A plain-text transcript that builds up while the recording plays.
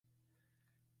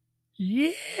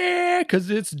Yeah, because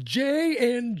it's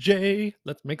J and J.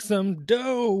 Let's make some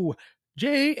dough.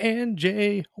 J and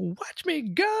J, watch me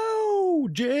go.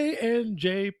 J and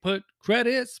J, put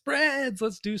credit spreads.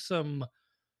 Let's do some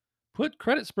put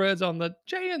credit spreads on the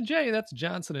J and J. That's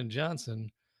Johnson and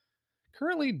Johnson.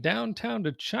 Currently downtown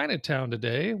to Chinatown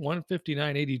today,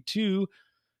 159.82,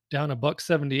 down a buck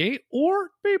 78, or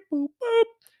beep boop boop,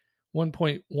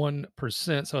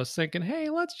 1.1%. So I was thinking, hey,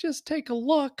 let's just take a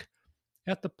look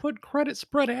at the put credit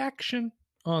spread action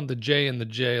on the J and the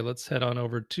J. Let's head on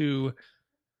over to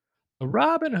the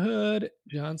Robinhood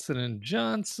Johnson and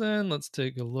Johnson. Let's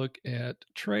take a look at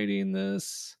trading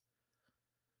this.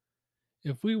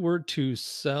 If we were to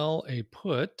sell a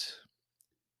put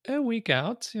a week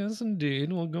out, yes,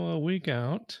 indeed, we'll go a week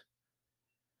out,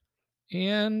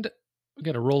 and we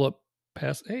got to roll up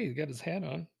past. Hey, he got his hat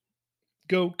on.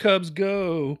 Go Cubs,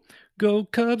 go! Go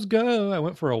Cubs, go! I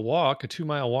went for a walk, a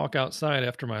 2-mile walk outside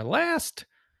after my last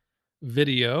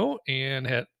video, and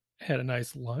had a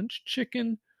nice lunch: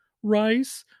 chicken,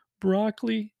 rice,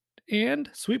 broccoli, and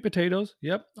sweet potatoes.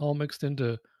 Yep, all mixed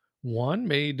into one.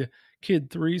 Made kid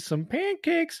 3 some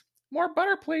pancakes. More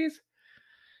butter, please.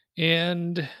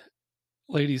 And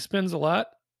lady spins a lot,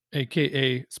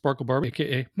 aka Sparkle Barbie,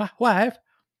 aka my wife.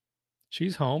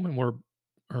 She's home, and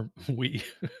we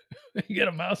you get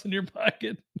a mouse in your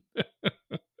pocket.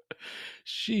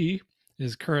 She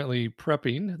is currently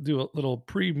prepping, do a little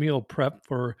pre-meal prep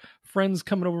for friends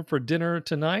coming over for dinner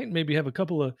tonight. Maybe have a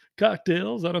couple of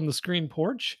cocktails out on the screen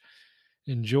porch,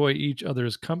 enjoy each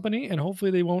other's company, and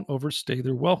hopefully they won't overstay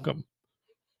their welcome.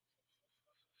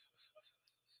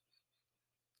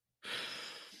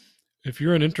 If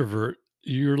you're an introvert,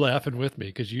 you're laughing with me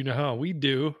because you know how we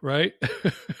do, right?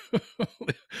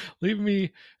 Leave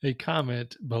me a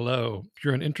comment below. If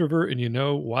you're an introvert and you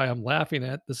know why I'm laughing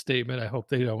at the statement, I hope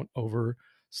they don't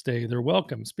overstay their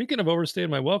welcome. Speaking of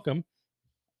overstaying my welcome,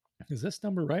 is this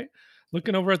number right?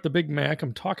 Looking over at the Big Mac,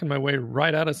 I'm talking my way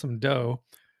right out of some dough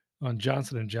on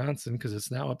Johnson and Johnson because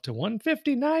it's now up to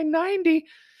 159.90.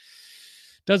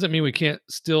 Doesn't mean we can't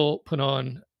still put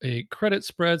on a credit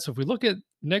spread. So if we look at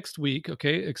next week,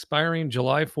 okay, expiring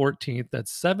July 14th,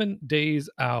 that's 7 days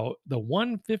out, the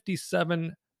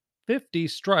 157.50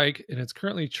 strike, and it's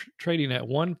currently trading at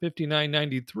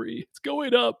 159.93. It's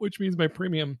going up, which means my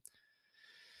premium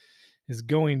is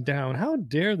going down. How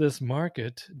dare this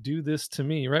market do this to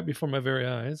me right before my very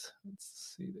eyes?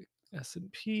 Let's see the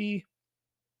S&P.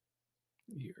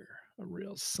 You're a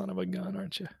real son of a gun,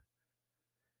 aren't you?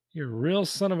 You're a real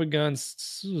son of a gun.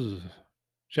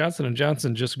 Johnson &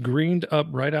 Johnson just greened up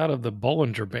right out of the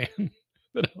Bollinger Band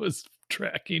that I was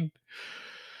tracking.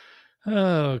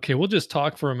 Okay, we'll just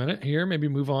talk for a minute here. Maybe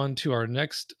move on to our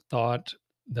next thought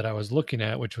that I was looking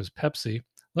at, which was Pepsi.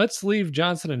 Let's leave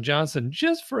Johnson & Johnson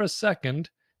just for a second.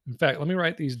 In fact, let me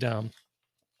write these down.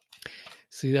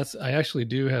 See, I actually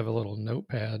do have a little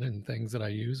notepad and things that I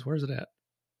use. Where's it at?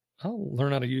 I'll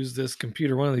learn how to use this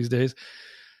computer one of these days.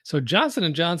 So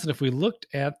Johnson & Johnson, if we looked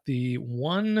at the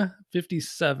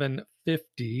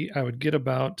 157.50, I would get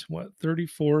about,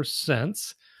 34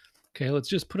 cents. Okay, let's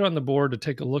just put it on the board to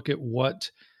take a look at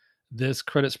what this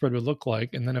credit spread would look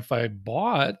like. And then if I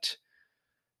bought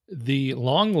the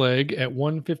long leg at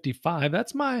 155,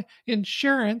 that's my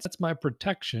insurance, that's my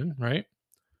protection, right?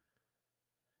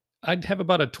 I'd have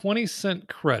about a 20-cent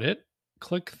credit.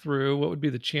 Click through. What would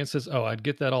be the chances? Oh, I'd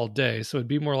get that all day. So it'd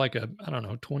be more like a,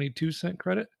 22-cent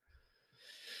credit.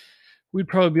 We'd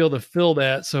probably be able to fill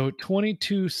that. So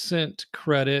 22-cent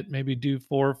credit, maybe do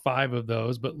 4 or 5 of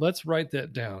those, but let's write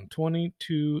that down.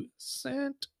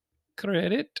 22-cent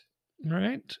credit,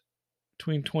 right?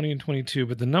 Between 20 and 22.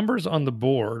 But the numbers on the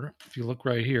board, if you look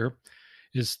right here,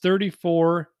 is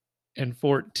 34 and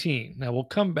 14. Now we'll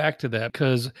come back to that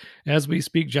because as we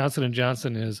speak, Johnson &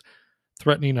 Johnson is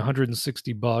threatening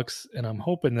 $160, and I'm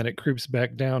hoping that it creeps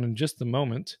back down in just a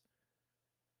moment.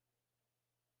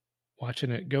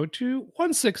 Watching it go to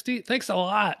 160. Thanks a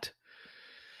lot.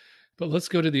 But let's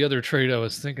go to the other trade I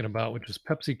was thinking about, which was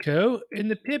PepsiCo. In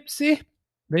the Pepsi,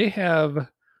 they have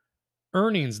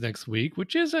earnings next week,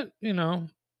 which isn't,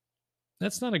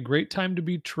 that's not a great time to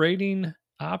be trading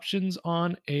options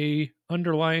on a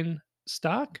underlying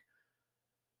stock.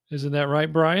 Isn't that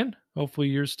right, Brian? Hopefully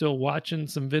you're still watching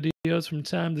some videos from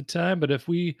time to time. But if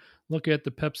we look at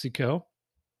the PepsiCo,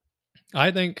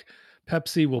 I think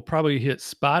Pepsi will probably hit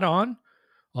spot on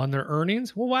their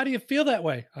earnings. Well, why do you feel that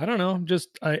way? I don't know.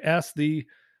 I asked the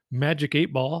magic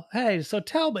 8-ball, hey, so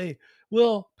tell me,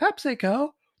 will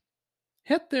PepsiCo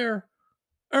hit their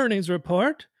earnings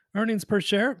report, earnings per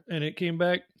share? And it came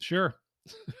back, sure.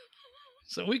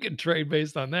 So we can trade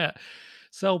based on that.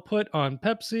 Sell put on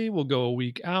Pepsi will go a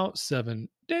week out, 7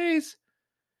 days.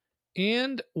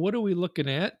 And what are we looking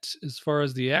at as far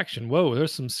as the action? Whoa,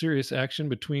 there's some serious action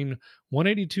between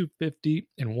 182.50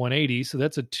 and 180. So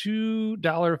that's a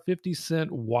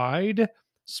 $2.50 wide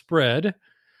spread.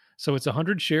 So it's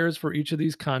 100 shares for each of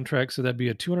these contracts. So that'd be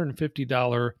a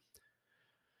 $250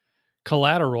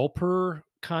 collateral per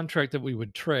contract that we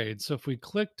would trade. So if we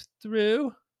clicked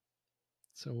through,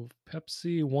 so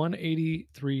Pepsi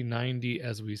 183.90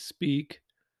 as we speak.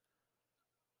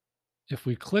 If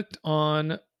we clicked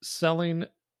on selling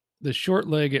the short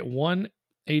leg at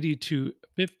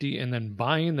 182.50 and then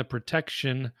buying the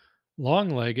protection long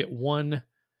leg at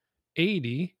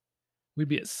 180, we'd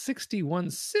be at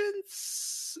 61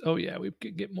 cents. Oh yeah, we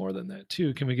could get more than that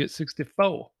too. Can we get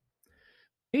 64?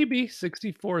 Maybe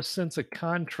 64 cents a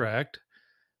contract.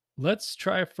 Let's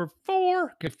try for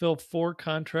 4. Can fill 4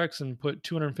 contracts and put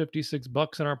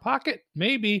 $256 in our pocket.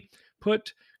 Maybe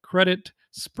put credit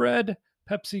spread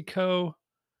PepsiCo.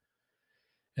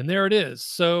 And there it is.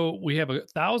 So we have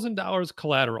 $1,000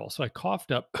 collateral. So I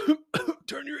coughed up,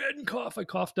 turn your head and cough. I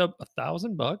coughed up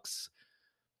 $1,000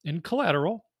 in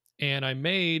collateral and I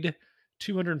made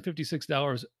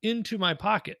 $256 into my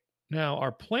pocket. Now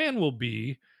our plan will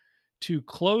be to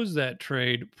close that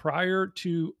trade prior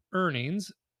to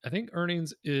earnings. I think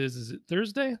earnings is it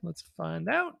Thursday? Let's find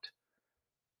out.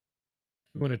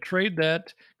 We're going to trade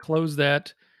that, close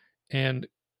that, and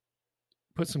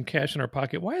put some cash in our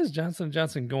pocket. Why is Johnson &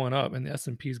 Johnson going up and the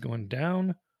S&P is going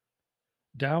down?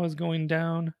 Dow is going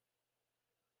down.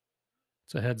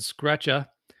 It's a head scratcher.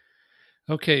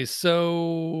 Okay,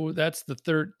 so that's the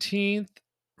 13th,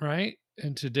 right?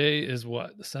 And today is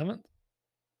what? The 7th?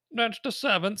 That's the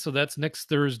 7th, so that's next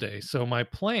Thursday. So my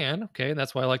plan, okay,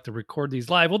 that's why I like to record these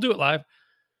live. We'll do it live,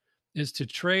 is to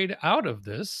trade out of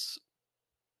this.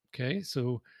 Okay,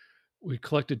 so we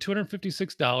collected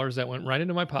 $256 that went right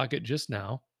into my pocket just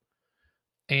now.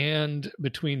 And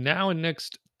between now and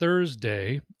next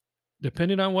Thursday,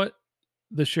 depending on what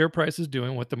the share price is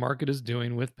doing, what the market is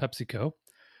doing with PepsiCo,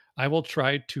 I will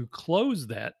try to close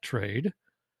that trade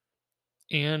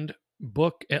and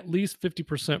book at least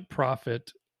 50%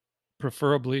 profit,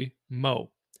 preferably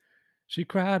Mo. She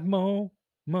cried, Mo,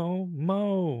 Mo,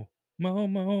 Mo, Mo,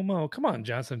 Mo, Mo. Come on,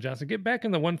 Johnson & Johnson, get back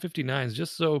in the 159s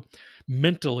just so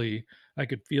mentally I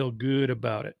could feel good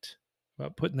about it,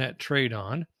 about putting that trade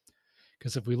on.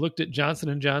 Because if we looked at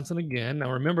Johnson & Johnson again,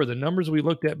 now remember the numbers we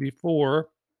looked at before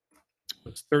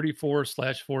was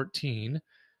 34/14,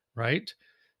 right?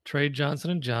 Trade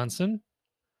Johnson & Johnson.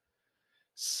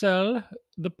 Sell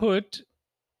the put.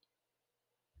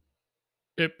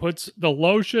 It puts the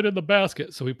lotion in the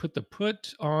basket. So we put the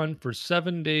put on for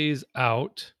 7 days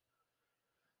out.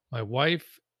 My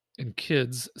wife and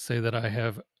kids say that I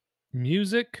have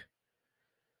music,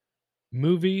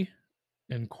 movie,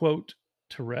 and quote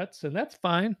Tourette's, and that's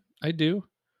fine. I do.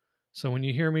 So when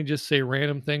you hear me just say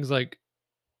random things like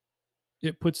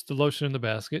it puts the lotion in the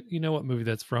basket, you know what movie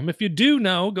that's from. If you do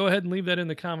know, go ahead and leave that in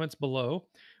the comments below.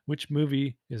 Which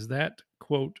movie is that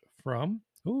quote from?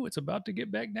 Ooh, it's about to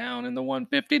get back down in the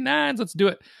 159s. Let's do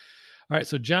it. All right,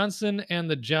 so Johnson and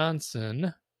the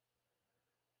Johnson.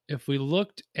 If we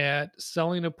looked at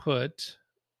selling a put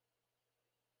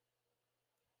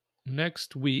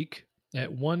next week at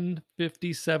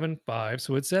 157.5,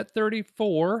 so it's at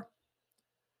 34.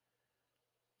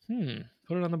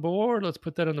 Put it on the board. Let's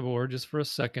put that on the board just for a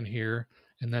second here.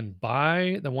 And then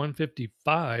buy the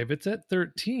 155. It's at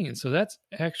 13. So that's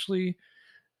actually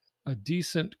a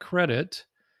decent credit.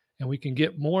 And we can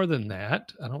get more than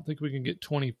that. I don't think we can get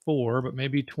 24, but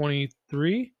maybe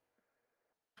 23.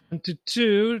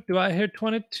 22. Do I hear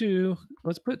 22?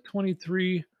 Let's put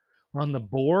 23 on the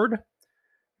board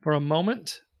for a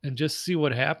moment and just see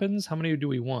what happens. How many do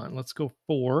we want? Let's go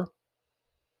 4.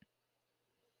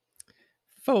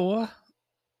 4. Do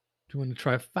you want to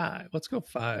try 5? Let's go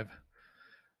 5.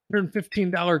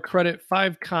 $115 credit,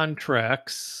 5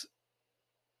 contracts.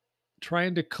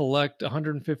 Trying to collect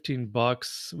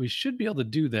 $115. We should be able to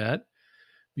do that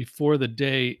before the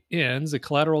day ends. The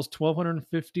collateral is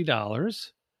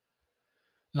 $1,250.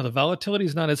 Now the volatility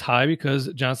is not as high because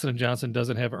Johnson & Johnson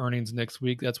doesn't have earnings next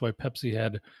week. That's why Pepsi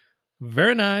had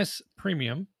very nice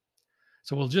premium.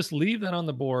 So we'll just leave that on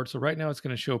the board. So right now it's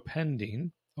going to show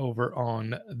pending over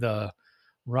on the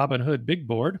Robinhood big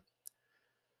board.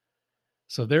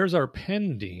 So there's our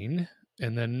pending.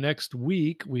 And then next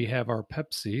week we have our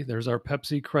Pepsi. There's our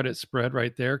Pepsi credit spread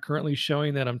right there, currently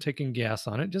showing that I'm taking gas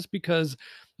on it just because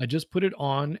I just put it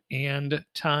on and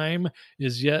time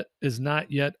is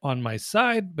not yet on my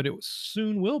side, but it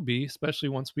soon will be, especially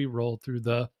once we roll through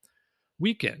the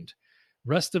weekend.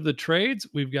 Rest of the trades,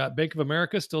 we've got Bank of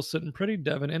America still sitting pretty,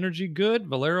 Devon Energy good,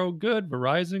 Valero good,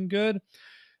 Verizon good,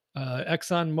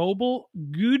 Exxon Mobil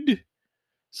good.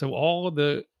 So all of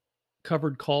the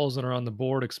covered calls that are on the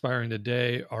board expiring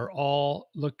today are all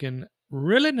looking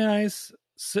really nice,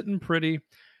 sitting pretty.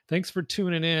 Thanks for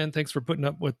tuning in. Thanks for putting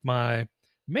up with my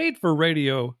made for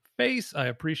radio face. I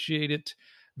appreciate it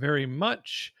very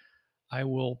much. I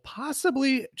will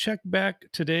possibly check back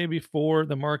today before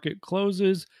the market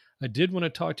closes. I did want to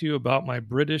talk to you about my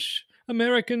British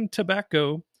American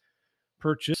tobacco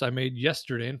purchase I made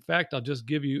yesterday. In fact, I'll just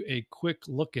give you a quick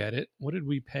look at it. What did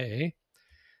we pay?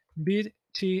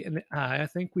 BT and I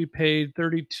think we paid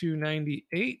 $32.98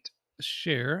 a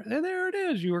share. And there it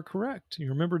is. You were correct. You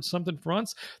remembered something for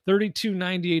once.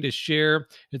 $32.98 a share.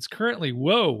 It's currently,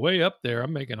 way up there.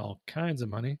 I'm making all kinds of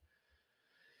money.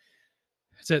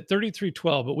 It's at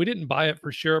 33.12, but we didn't buy it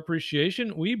for share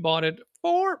appreciation. We bought it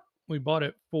for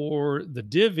the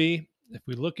divvy. If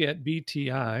we look at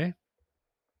BTI,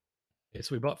 okay,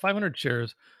 so we bought 500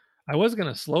 shares. I was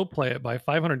going to slow play it by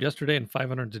 500 yesterday and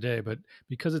 500 today, but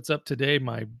because it's up today,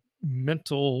 my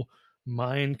mental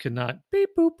mind cannot beep,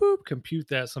 boop, boop, compute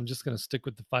that. So I'm just going to stick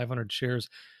with the 500 shares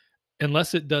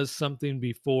unless it does something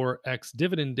before X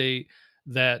dividend date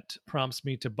that prompts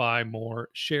me to buy more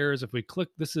shares. If we click,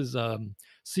 this is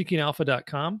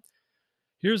seekingalpha.com.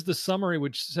 Here's the summary,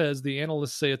 which says the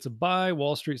analysts say it's a buy,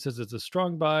 Wall Street says it's a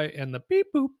strong buy, and the beep,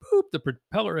 boop, boop, the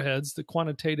propeller heads, the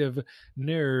quantitative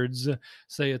nerds,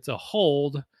 say it's a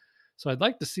hold. So I'd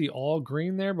like to see all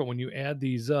green there, but when you add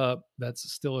these up,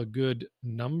 that's still a good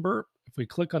number. If we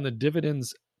click on the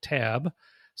dividends tab,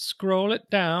 scroll it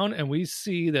down, and we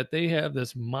see that they have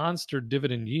this monster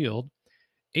dividend yield,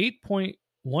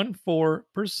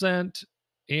 8.14%,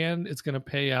 and it's going to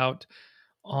pay out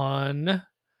on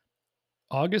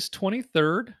August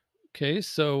 23rd. Okay,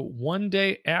 so one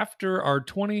day after our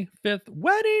 25th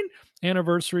wedding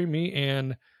anniversary, me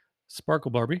and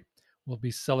Sparkle Barbie will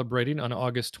be celebrating on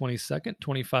August 22nd,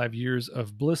 25 years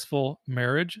of blissful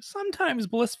marriage. Sometimes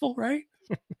blissful, right?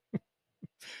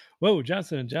 Whoa,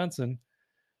 Johnson & Johnson.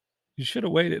 You should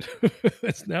have waited.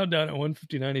 It's now down at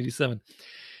 159.87.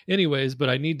 Anyways, but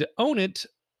I need to own it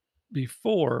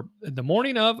before the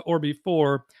morning of or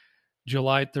before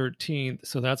July 13th.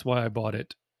 So that's why I bought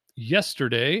it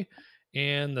yesterday.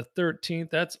 And the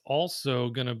 13th, that's also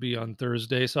going to be on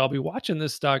Thursday. So I'll be watching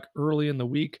this stock early in the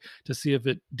week to see if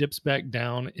it dips back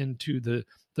down into the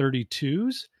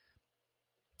 32s.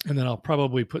 And then I'll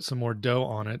probably put some more dough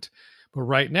on it. But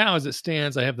right now, as it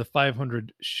stands, I have the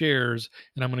 500 shares,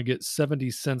 and I'm going to get 70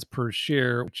 cents per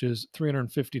share, which is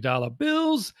 $350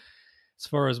 bills as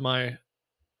far as my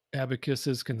abacus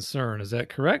is concerned. Is that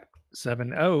correct?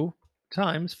 70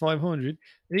 times 500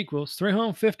 equals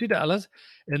 $350.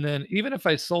 And then even if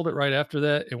I sold it right after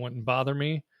that, it wouldn't bother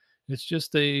me. It's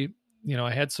just I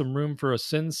had some room for a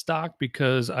sin stock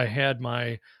because I had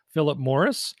my Philip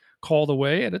Morris called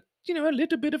away at a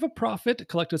little bit of a profit,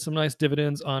 collected some nice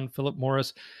dividends on Philip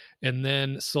Morris, and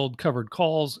then sold covered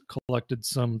calls, collected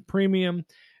some premium,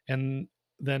 and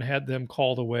then had them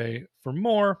called away for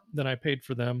more than I paid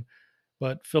for them.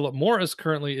 But Philip Morris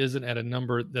currently isn't at a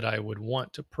number that I would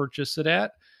want to purchase it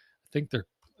at. I think they're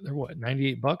what,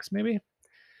 $98 maybe?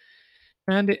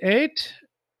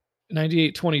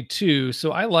 98.22.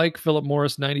 So I like Philip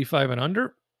Morris 95 and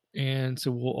under. And so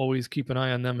we'll always keep an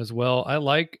eye on them as well. I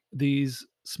like these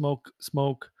smoke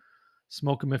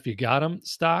them if you got them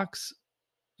stocks.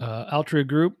 Altria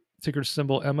Group, ticker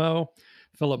symbol MO.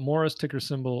 Philip Morris, ticker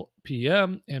symbol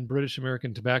PM. And British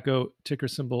American Tobacco, ticker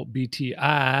symbol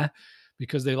BTI,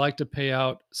 because they like to pay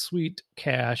out sweet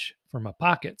cash for my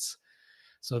pockets.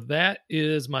 So that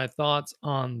is my thoughts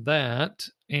on that.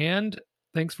 And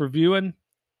thanks for viewing.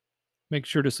 Make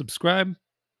sure to subscribe.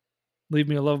 Leave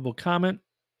me a lovable comment.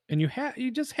 And you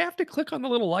just have to click on the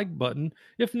little like button.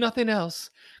 If nothing else,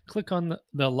 click on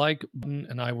the like button,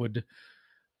 and I would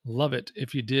love it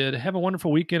if you did. Have a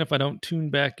wonderful weekend if I don't tune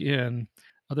back in.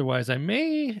 Otherwise, I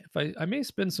may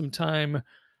spend some time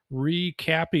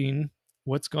recapping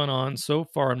what's gone on so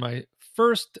far in my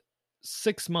first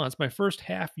 6 months, my first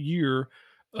half year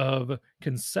of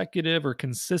consecutive or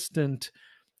consistent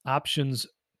options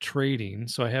trading.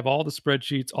 So I have all the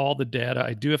spreadsheets, all the data.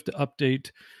 I do have to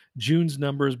update June's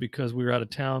numbers because we were out of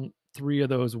town 3 of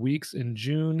those weeks in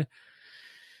June.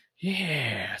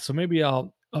 Yeah, so maybe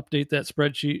I'll update that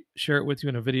spreadsheet, share it with you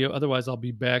in a video. Otherwise, I'll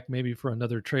be back maybe for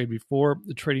another trade before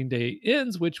the trading day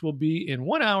ends, which will be in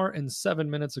 1 hour and 7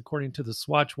 minutes, according to the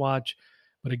Swatch Watch.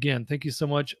 But again, thank you so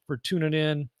much for tuning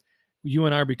in. You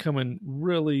and I are becoming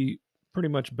really pretty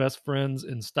much best friends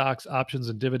in stocks, options,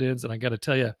 and dividends. And I got to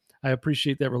tell you, I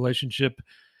appreciate that relationship.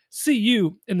 See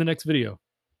you in the next video.